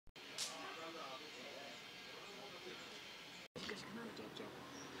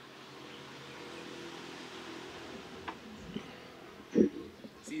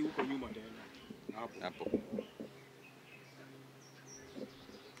hapo.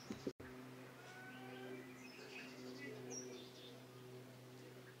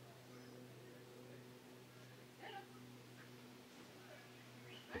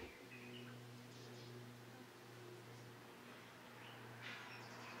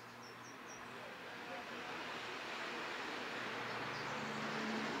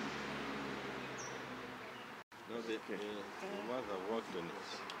 No, the mother worked on it.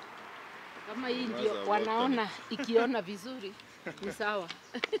 Kama hii ndio wanaona ikiona vizuri ni sawa.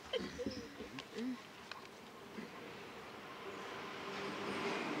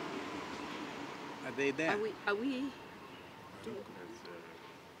 Are they there? Are we?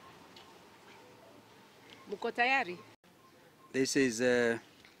 Mko tayari? This is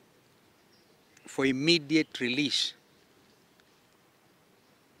for immediate release.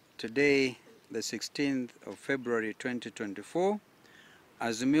 Today, the 16th of February 2024,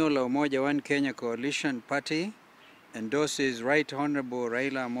 AZIMIO la Umoja One Kenya Coalition Party endorses Right Honorable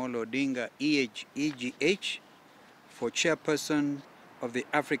Raila Odinga EGH for chairperson of the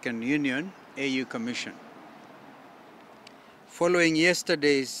African Union AU Commission. Following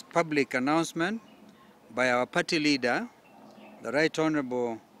yesterday's public announcement by our party leader, the Right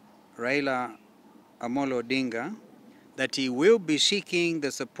Honorable Raila Odinga, that he will be seeking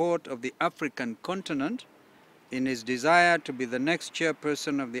the support of the African continent in his desire to be the next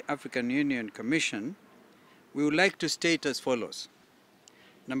chairperson of the African Union Commission, we would like to state as follows.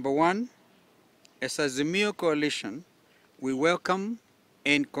 Number one, as AZIMIO Coalition, we welcome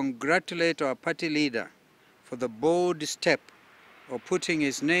and congratulate our party leader for the bold step of putting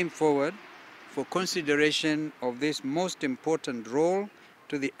his name forward for consideration of this most important role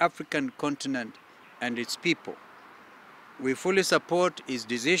to the African continent and its people. We fully support his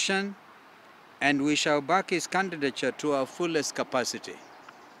decision and we shall back his candidature to our fullest capacity.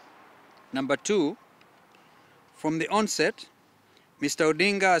 Number two, from the onset, Mr.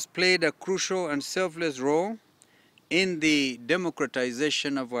 Odinga has played a crucial and selfless role in the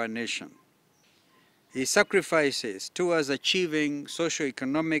democratization of our nation. His sacrifices towards achieving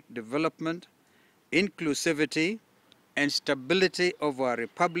socio-economic development, inclusivity, and stability of our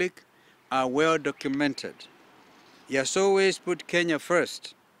republic are well documented. He has always put Kenya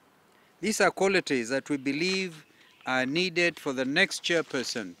first. These are qualities that we believe are needed for the next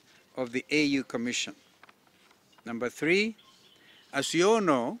chairperson of the AU Commission. Number three, as you all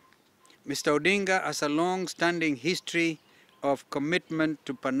know, Mr. Odinga has a long-standing history of commitment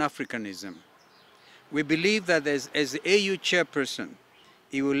to Pan-Africanism. We believe that as the AU chairperson,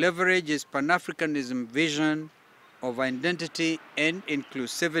 he will leverage his Pan-Africanism vision of identity and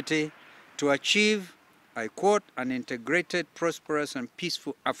inclusivity to achieve, I quote, an integrated, prosperous and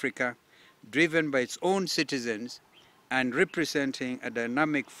peaceful Africa driven by its own citizens and representing a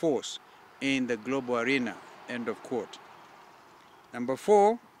dynamic force in the global arena, end of quote. Number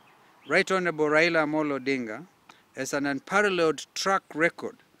four, Right Honorable Raila Odinga has an unparalleled track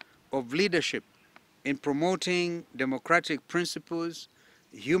record of leadership in promoting democratic principles,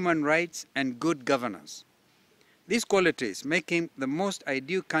 human rights, and good governance. These qualities make him the most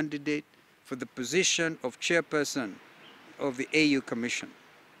ideal candidate for the position of chairperson of the AU Commission.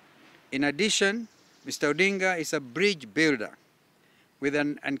 In addition, Mr. Odinga is a bridge builder with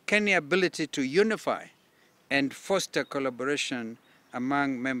an uncanny ability to unify and foster collaboration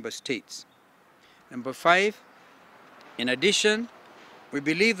among member states. Number five, in addition, we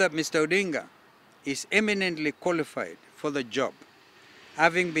believe that Mr. Odinga is eminently qualified for the job,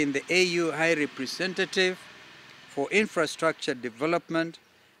 having been the AU High Representative for Infrastructure Development.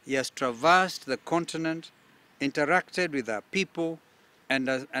 He has traversed the continent, interacted with our people, and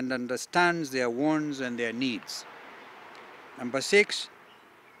understands their wants and their needs. Number six,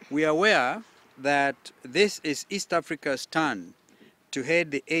 we are aware that this is East Africa's turn to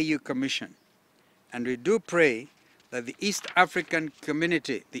head the AU Commission, and we do pray that the East African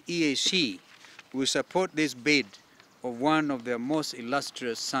community, the EAC, will support this bid of one of their most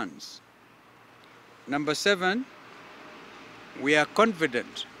illustrious sons. Number seven, we are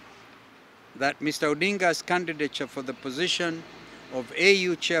confident that Mr. Odinga's candidature for the position of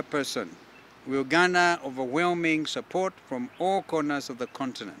AU chairperson will garner overwhelming support from all corners of the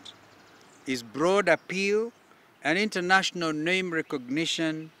continent. His broad appeal and international name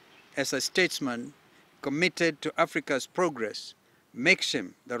recognition as a statesman committed to Africa's progress makes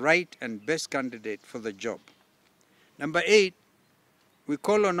him the right and best candidate for the job. Number eight, we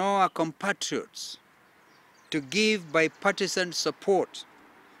call on all our compatriots to give bipartisan support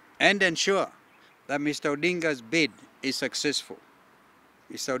and ensure that Mr. Odinga's bid is successful.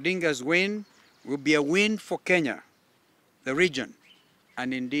 Mr. Odinga's win will be a win for Kenya, the region,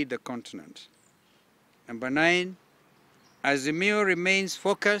 and indeed the continent. Number 9, AZIMIO remains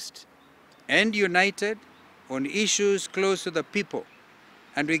focused and united on issues close to the people,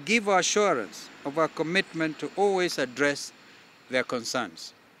 and we give assurance of our commitment to always address their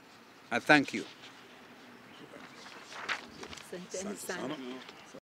concerns. I thank you. Asanteni sana.